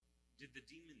Did the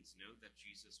demons know that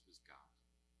Jesus was God?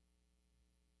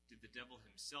 Did the devil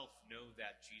himself know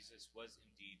that Jesus was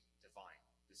indeed divine,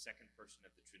 the second person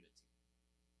of the Trinity?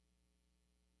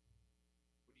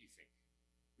 What do you think?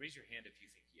 Raise your hand if you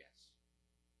think yes.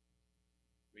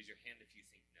 Raise your hand if you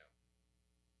think no.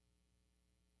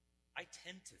 I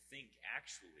tend to think,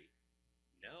 actually,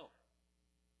 no.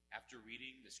 After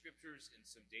reading the scriptures and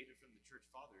some data from the church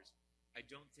fathers, I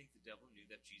don't think the devil knew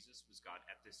that Jesus was God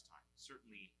at this time.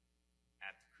 Certainly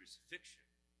at the crucifixion.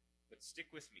 But stick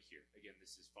with me here. Again,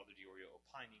 this is Father Diorio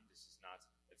opining. This is not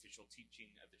official teaching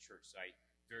of the church. So I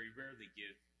very rarely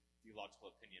give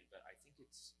theological opinion, but I think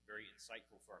it's very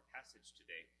insightful for our passage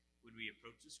today when we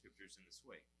approach the scriptures in this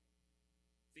way.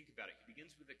 Think about it. He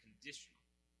begins with a conditional.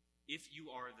 If you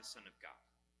are the Son of God.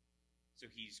 So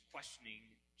he's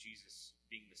questioning Jesus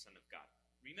being the Son of God.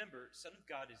 Remember, Son of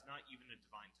God is not even a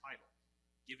divine title.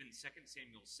 Given 2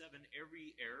 Samuel 7,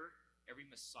 every heir, every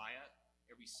Messiah,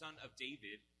 every son of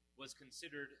David was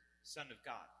considered Son of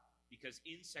God. Because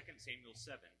in 2 Samuel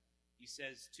 7, he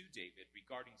says to David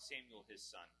regarding Samuel his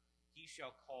son, "He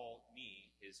shall call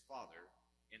me his father,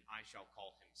 and I shall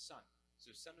call him son."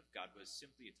 So Son of God was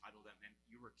simply a title that meant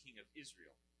you were king of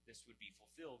Israel. This would be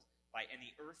fulfilled by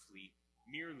any earthly,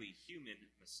 merely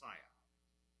human Messiah.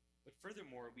 But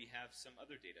furthermore, we have some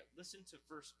other data. Listen to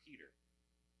 1 Peter.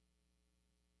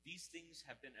 "These things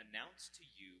have been announced to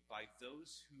you by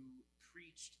those who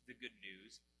preached the good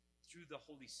news through the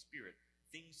Holy Spirit,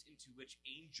 things into which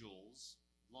angels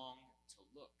long to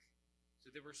look." So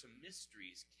there were some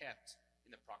mysteries kept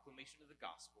in the proclamation of the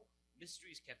gospel,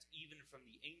 mysteries kept even from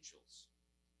the angels.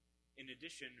 In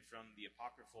addition, from the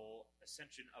apocryphal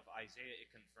Ascension of Isaiah,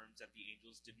 it confirms that the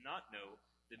angels did not know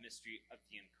the mystery of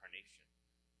the incarnation.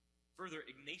 Further,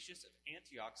 Ignatius of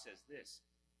Antioch says this,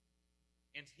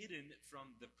 "And hidden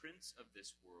from the prince of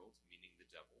this world," meaning the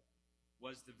devil,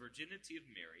 "was the virginity of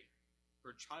Mary,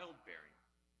 her childbearing,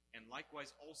 and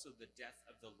likewise also the death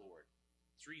of the Lord.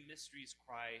 Three mysteries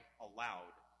cry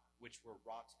aloud, which were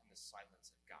wrought in the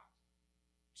silence of God."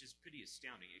 Which is pretty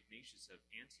astounding. Ignatius of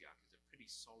Antioch is a pretty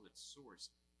solid source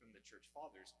from the church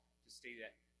fathers to state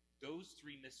that those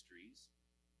three mysteries,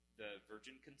 the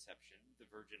virgin conception, the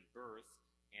virgin birth,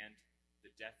 and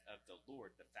the death of the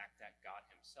Lord, the fact that God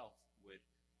himself would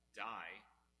die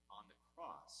on the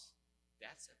cross,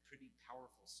 that's a pretty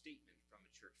powerful statement from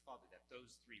a church father, that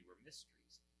those three were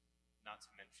mysteries. Not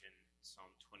to mention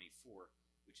Psalm 24,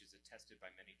 which is attested by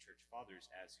many church fathers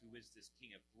as, "Who is this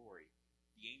King of glory?"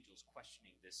 The angels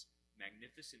questioning this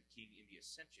magnificent king in the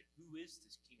ascension. Who is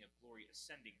this King of glory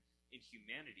ascending in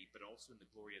humanity, but also in the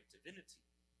glory of divinity?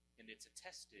 And it's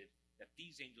attested that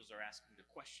these angels are asking the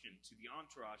question to the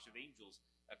entourage of angels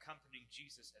accompanying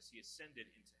Jesus as he ascended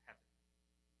into heaven.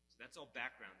 So that's all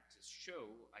background to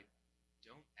show I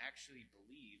don't actually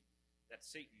believe that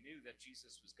Satan knew that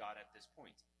Jesus was God at this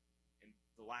point. And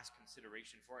the last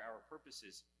consideration for our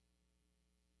purposes,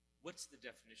 what's the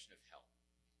definition of hell?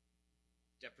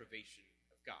 Deprivation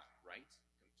of God, right?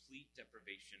 Complete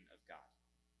deprivation of God.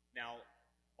 Now,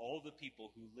 all the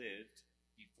people who lived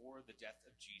before the death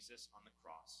of Jesus on the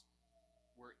cross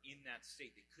were in that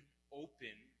state. They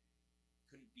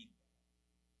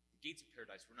the gates of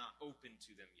paradise were not open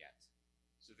to them yet.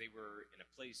 So they were in a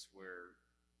place where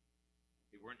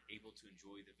they weren't able to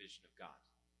enjoy the vision of God.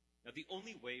 Now, the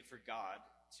only way for God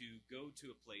to go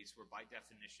to a place where by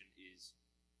definition is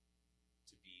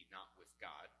to be not with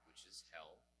God, which is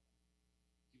hell,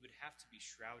 he would have to be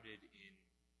shrouded in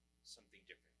something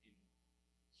different, in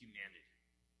humanity.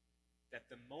 That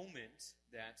the moment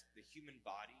that the human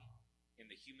body and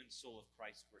the human soul of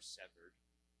Christ were severed,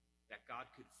 that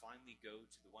God could finally go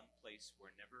to the one place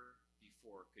where never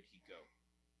before could he go.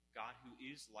 God, who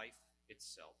is life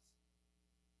itself,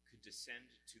 could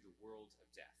descend to the world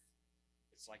of death.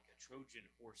 It's like a Trojan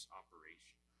horse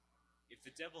operation. If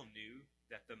the devil knew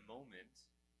that the moment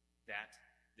that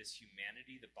this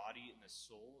humanity, the body and the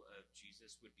soul of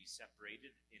Jesus would be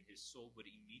separated, and his soul would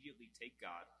immediately take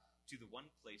God to the one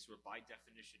place where by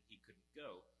definition he couldn't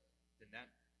go, then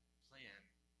that plan,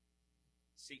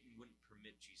 Satan wouldn't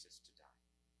permit Jesus to die.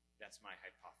 That's my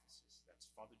hypothesis. That's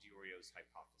Father Diorio's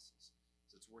hypothesis.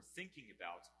 So it's worth thinking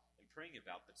about and praying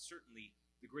about, but certainly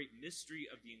the great mystery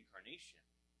of the incarnation,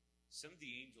 some of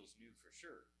the angels knew for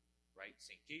sure, right?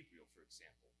 St. Gabriel, for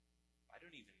example. I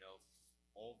don't even know if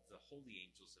all the holy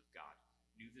angels of God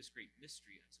knew this great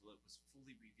mystery until it was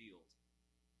fully revealed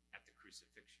at the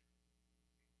crucifixion.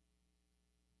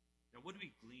 Now, what do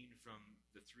we glean from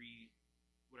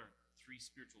what are three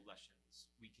spiritual lessons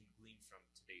we can glean from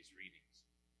today's readings?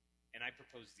 And I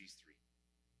propose these three.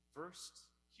 First,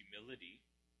 humility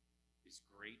is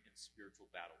great in spiritual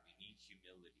battle. We need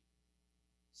humility.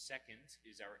 Second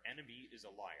is our enemy is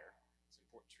a liar. It's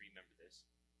important to remember this.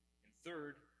 And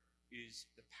third is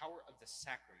the power of the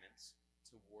sacraments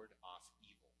to ward off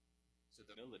evil. So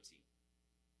the humility.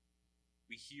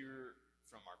 We hear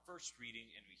from our first reading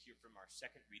and we hear from our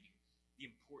second reading the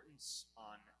importance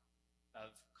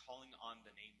of calling on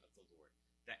the name of the Lord.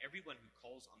 That everyone who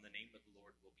calls on the name of the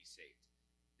Lord will be saved.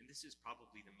 And this is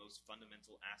probably the most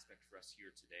fundamental aspect for us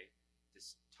here today,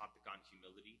 this topic on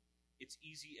humility. It's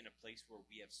easy in a place where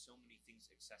we have so many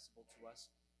things accessible to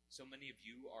us. So many of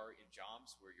you are in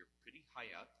jobs where you're pretty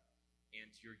high up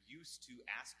and you're used to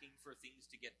asking for things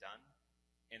to get done,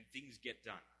 and things get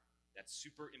done. That's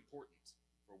super important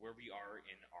for where we are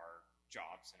in our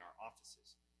jobs and our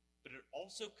offices. But it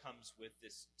also comes with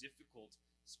this difficult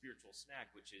spiritual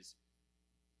snag, which is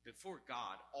before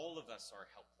God, all of us are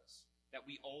helpless, that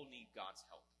we all need God's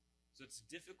help. So it's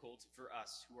difficult for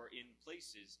us who are in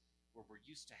places where we're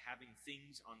used to having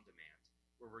things on demand,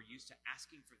 where we're used to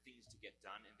asking for things to get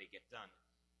done and they get done,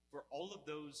 for all of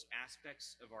those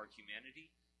aspects of our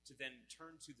humanity to then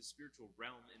turn to the spiritual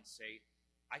realm and say,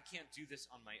 I can't do this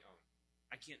on my own.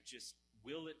 I can't just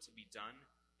will it to be done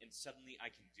and suddenly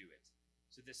I can do it.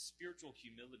 So this spiritual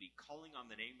humility, calling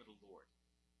on the name of the Lord,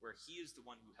 where he is the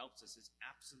one who helps us, is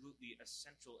absolutely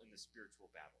essential in the spiritual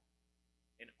battle.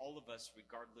 And all of us,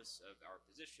 regardless of our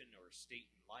position or state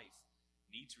in life,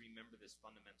 need to remember this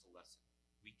fundamental lesson.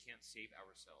 We can't save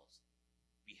ourselves.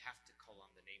 We have to call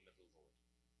on the name of the Lord.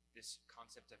 This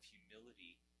concept of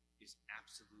humility is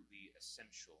absolutely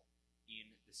essential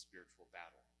in the spiritual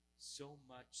battle. So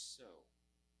much so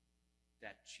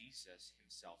that Jesus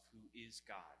himself, who is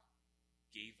God,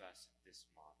 gave us this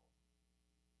model.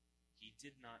 He's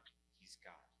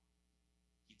God.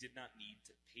 He did not need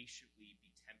to patiently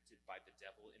be tempted by the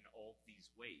devil in all these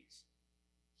ways.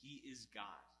 He is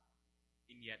God.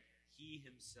 And yet he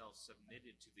himself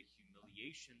submitted to the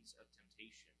humiliations of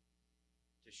temptation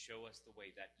to show us the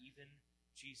way that even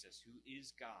Jesus, who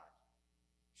is God,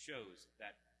 shows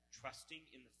that trusting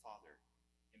in the Father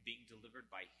and being delivered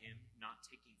by him, not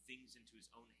taking things into his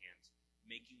own hands,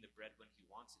 making the bread when he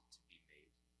wants it to be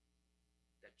made,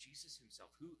 that Jesus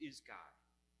himself, who is God,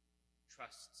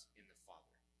 trusts in the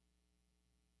Father,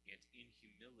 and in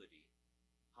humility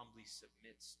humbly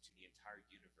submits to the entire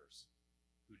universe,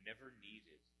 who never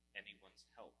needed anyone's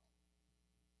help,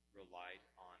 relied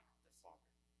on the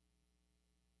Father.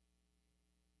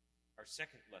 Our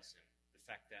second lesson, the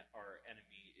fact that our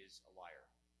enemy is a liar.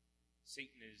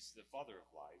 Satan is the father of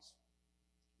lies.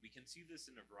 We can see this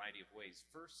in a variety of ways.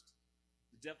 First,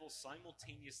 the devil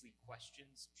simultaneously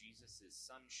questions Jesus'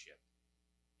 sonship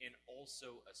and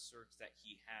also asserts that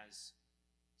he has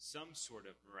some sort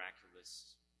of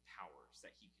miraculous powers,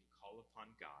 that he can call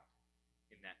upon God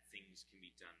and that things can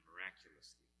be done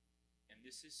miraculously. And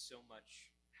this is so much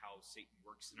how Satan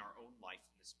works in our own life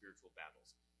in the spiritual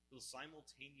battles. He'll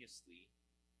simultaneously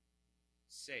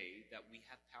say that we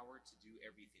have power to do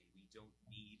everything. We don't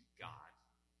need God.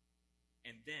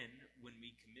 And then when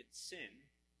we commit sin,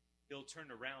 he'll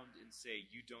turn around and say,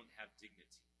 you don't have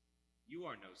dignity. You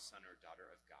are no son or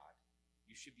daughter of God.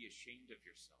 You should be ashamed of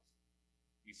yourself.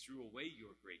 You threw away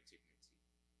your great dignity.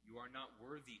 You are not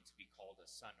worthy to be called a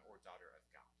son or daughter of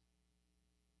God.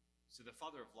 So the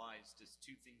father of lies does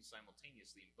two things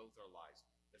simultaneously, and both are lies.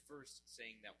 The first,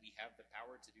 saying that we have the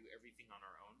power to do everything on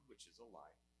our own, which is a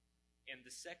lie. And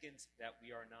the second, that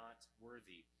we are not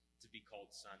worthy to be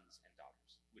called sons and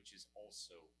daughters, which is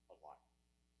also a lie.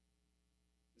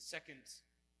 The second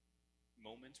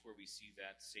moment where we see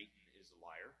that Satan is a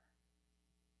liar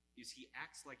is he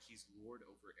acts like he's Lord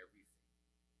over everything.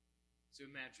 So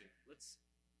imagine, let's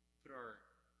put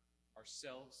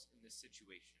ourselves in this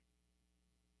situation.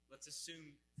 Let's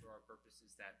assume, for our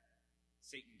purposes, that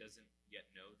Satan doesn't yet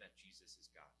know that Jesus is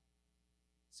God.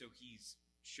 So he's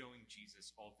showing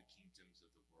Jesus all the kingdoms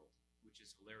of the world, which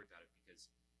is hilarious about it because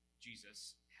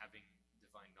Jesus, having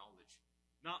divine knowledge,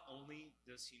 not only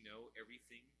does he know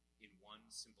everything in one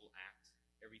simple act,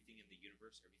 everything in the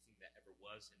universe, everything that ever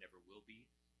was and ever will be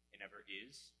and ever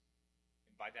is,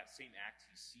 and by that same act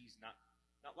he sees not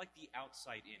like the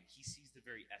outside in, he sees the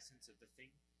very essence of the thing.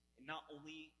 And not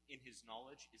only in his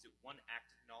knowledge is it one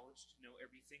act of knowledge to know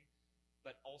everything,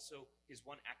 but also his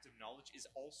one act of knowledge is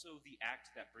also the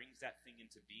act that brings that thing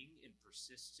into being and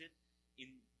persists it in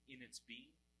its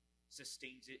being,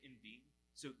 sustains it in being.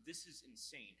 So this is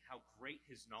insane, how great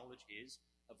his knowledge is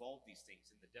of all these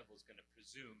things. And the devil is going to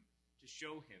presume to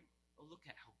show him, oh, look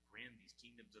at how grand these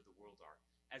kingdoms of the world are,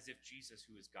 as if Jesus,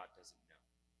 who is God, doesn't know.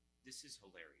 This is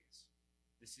hilarious.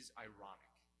 This is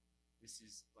ironic. This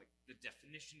is like the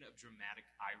definition of dramatic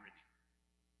irony.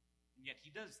 And yet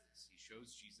he does this. He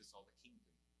shows Jesus all the kingdom,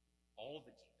 all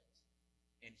the demons,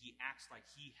 and he acts like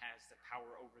he has the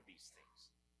power over these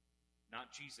things. Not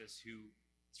Jesus, who,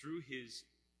 through his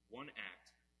one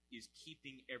act, is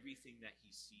keeping everything that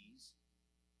he sees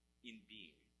in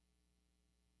being.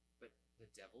 But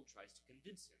the devil tries to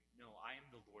convince him, no, I am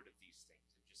the Lord of these things,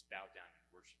 and just bow down and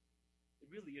worship. It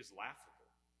really is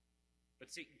laughable. But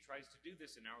Satan tries to do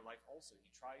this in our life also. He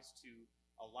tries to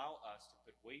allow us to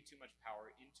put way too much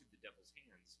power into the devil's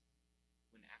hands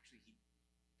when actually he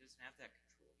doesn't have that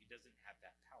control. He doesn't have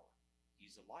that power.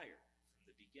 He's a liar from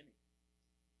the beginning.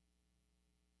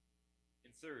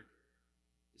 And third,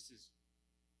 this is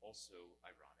also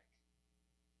ironic.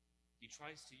 He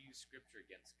tries to use Scripture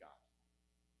against God,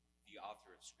 the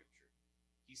author of Scripture.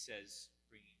 He says,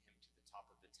 bringing him to the top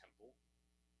of the temple,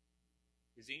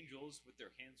 his angels with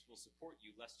their hands will support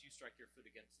you, lest you strike your foot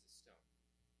against a stone.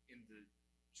 And the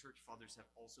church fathers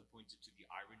have also pointed to the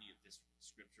irony of this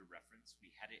Scripture reference.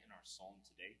 We had it in our psalm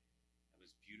today. That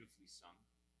was beautifully sung.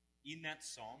 In that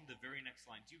psalm, the very next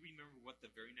line, do you remember what the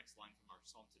very next line from our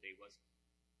psalm today was?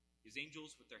 His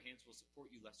angels with their hands will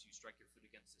support you, lest you strike your foot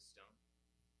against a stone.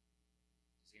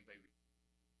 Does anybody read?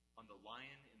 On the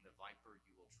lion and the viper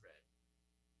you will tread,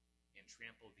 and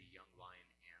trample the young lion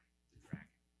and the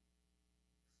dragon.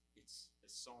 It's a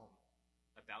psalm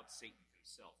about Satan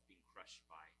himself being crushed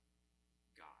by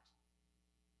God.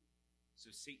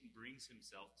 So Satan brings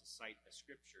himself to cite a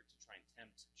scripture to try and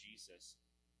tempt Jesus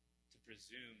to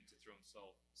presume to throw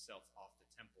himself off the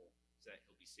temple so that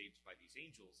he'll be saved by these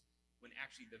angels, when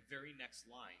actually the very next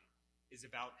line is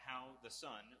about how the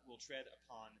Son will tread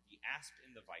upon the asp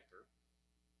and the viper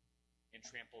and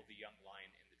trample the young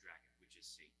lion and the dragon, which is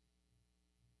Satan.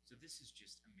 So this is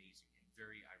just amazing and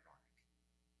very ironic.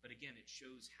 But again, it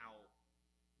shows how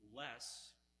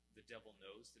less the devil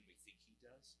knows than we think he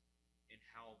does, and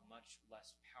how much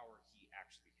less power he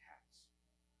actually has.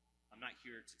 I'm not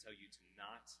here to tell you to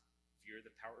not fear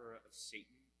the power of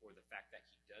Satan or the fact that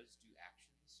he does do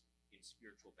actions in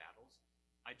spiritual battles.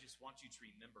 I just want you to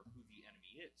remember who the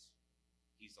enemy is.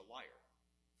 He's a liar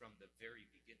from the very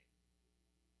beginning.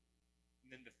 And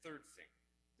then the third thing,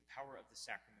 the power of the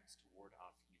sacraments to ward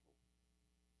off evil.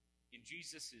 In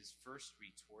Jesus' first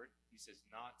retort, he says,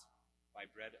 not by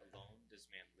bread alone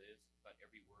does man live, but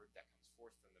every word that comes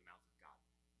forth from the mouth of God.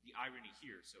 The irony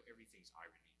here, so everything's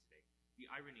irony today.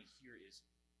 The irony here is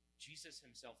Jesus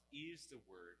himself is the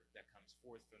word that comes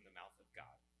forth from the mouth of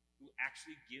God, who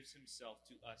actually gives himself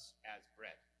to us as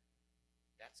bread.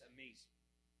 That's amazing.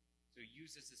 So he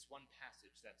uses this one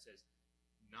passage that says,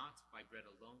 not by bread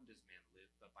alone does man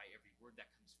live, but by every word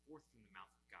that comes forth from the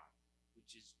mouth of God,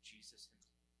 which is Jesus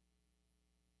himself.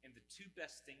 And the two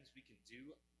best things we can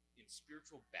do in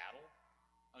spiritual battle,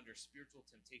 under spiritual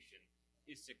temptation,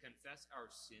 is to confess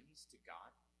our sins to God,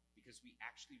 because we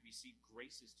actually receive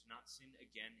graces to not sin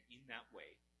again in that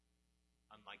way,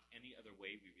 unlike any other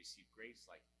way we receive grace,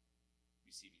 like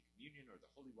receiving communion or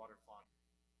the holy water font.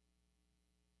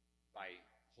 By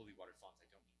holy water font, I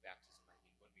don't mean baptism. I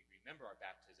mean when we remember our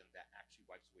baptism, that actually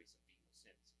wipes away some venial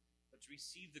sins. But to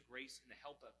receive the grace and the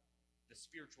help of the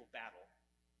spiritual battle,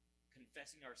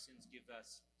 confessing our sins gives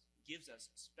us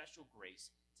special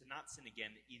grace to not sin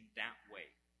again in that way.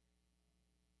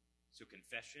 So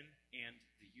confession and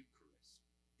the Eucharist.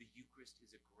 The Eucharist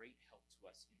is a great help to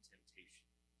us in temptation,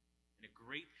 and a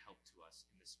great help to us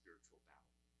in the spiritual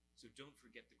battle. So don't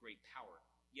forget the great power.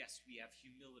 Yes, we have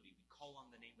humility. We call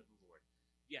on the name of the Lord.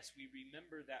 Yes, we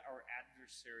remember that our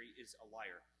adversary is a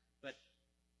liar, but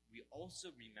we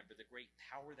also remember the great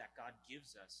power that God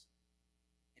gives us,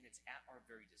 and it's at our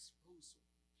very disposal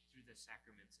through the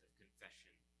sacraments of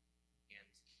confession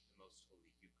and the Most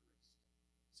Holy Eucharist.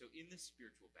 So in this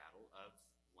spiritual battle of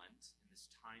Lent, in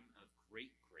this time of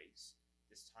great grace,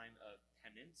 this time of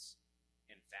penance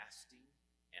and fasting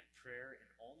and prayer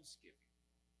and almsgiving,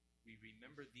 we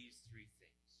remember these three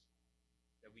things: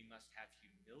 that we must have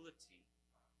humility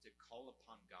to call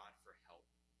upon God for help,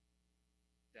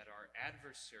 that our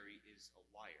adversary is a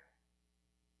liar,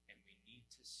 and we need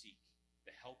to seek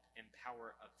the help and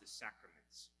power of the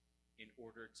sacraments in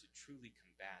order to truly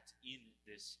combat in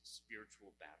this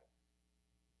spiritual battle.